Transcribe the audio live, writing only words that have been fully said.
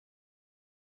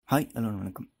Hi hello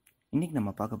வணக்கம். இன்றைக்கி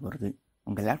நம்ம பார்க்க போகிறது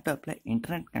உங்கள் லேப்டாப்பில்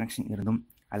இன்டர்நெட் கனெக்ஷன் இருந்தும்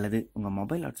அல்லது உங்கள்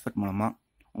மொபைல் ஹாட்ஸ்பாட் மூலமாக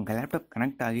உங்கள் லேப்டாப்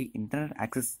கனெக்ட் ஆகி இன்டர்நெட்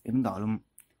ஆக்சஸ் இருந்தாலும்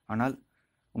ஆனால்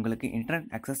உங்களுக்கு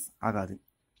இன்டர்நெட் ஆக்சஸ் ஆகாது.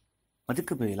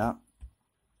 அதுக்கு பதிலாக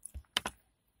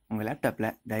உங்கள்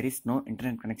லேப்டாப்பில் there is no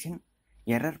internet connection,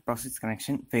 error process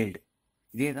connection failed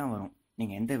இதே தான் வரும்.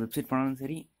 நீங்கள் எந்த வெப்சைட் போனாலும்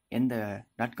சரி, எந்த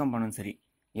 .com போனாலும் சரி,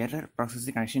 எரர்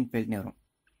ப்ராசஸ் கனெக்ஷன் ஃபெயில்டுனே வரும்.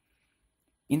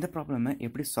 இந்த ப்ராப்ளமை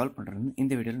எப்படி சால்வ் பண்ணுறதுன்னு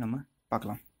இந்த வீடியோவில் நம்ம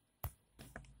பார்க்கலாம்.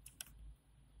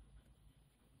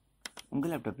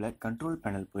 உங்கள் லேப்டாப்பில் கண்ட்ரோல்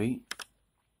பேனல் போய்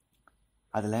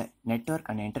அதில் நெட்வொர்க்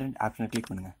அண்ட் இன்டர்நெட் ஆப்ஷனை கிளிக்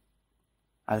பண்ணுங்கள்.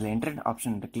 அதில் இன்டர்நெட்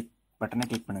ஆப்ஷன் பட்டனை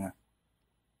கிளிக் பண்ணுங்கள்.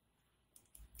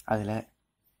 அதில்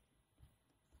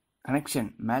கனெக்ஷன்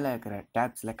மேலே இருக்கிற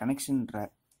டேப்ஸில் கனெக்ஷன்ற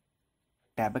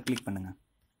டேப்பை கிளிக் பண்ணுங்கள்.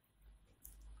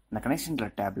 அந்த கனெக்ஷன்ற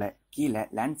டேப்பில் கீழே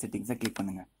லேன் செட்டிங்ஸை கிளிக்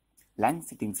பண்ணுங்கள். லேன்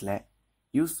செட்டிங்ஸில்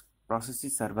use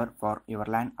processing server for your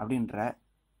lane அப்படின்ற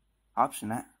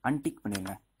ஆப்ஷனை அன்டிக்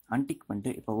பண்ணிடுங்க. அன்டிக்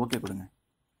பண்ணிட்டு இப்போ ஓகே கொடுங்க.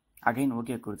 அகைன்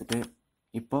ஓகே கொடுத்துட்டு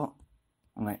இப்போது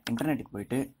உங்கள் இன்டர்நெட்டுக்கு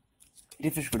போயிட்டு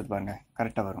ரிஃப்ரெஷ் கொடுத்து பாருங்க,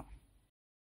 கரெக்டாக வரும்.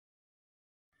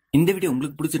 இந்த வீடியோ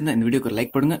உங்களுக்கு பிடிச்சிருந்தா இந்த வீடியோக்கு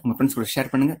லைக் பண்ணுங்க, உங்கள் ஃப்ரெண்ட்ஸ் கூட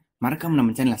ஷேர் பண்ணுங்க. மறக்காம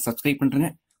நம்ம சேனலை சப்ஸ்கிரைப் பண்ணுறங்க,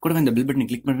 கூடவே இந்த பெல் பட்டனை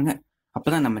கிளிக் பண்ணுங்க.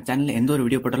 அப்பதான் நம்ம சேனலில் எந்த ஒரு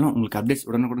வீடியோ போட்டாலும் உங்களுக்கு அப்டேட்ஸ்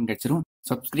உடனுக்குடன் கிடைச்சிரும்.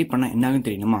 சப்ஸ்கிரைப் பண்ணால் என்னாகும்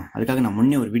தெரியணுமா? அதுக்காக நான்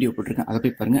முன்னே ஒரு வீடியோ போட்டிருக்கேன், அதை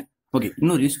போய் பாருங்க. ஓகே,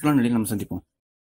 இன்னொரு யூஸ்ஃபுல்லான வீடியோ நம்ம சந்திப்போம்.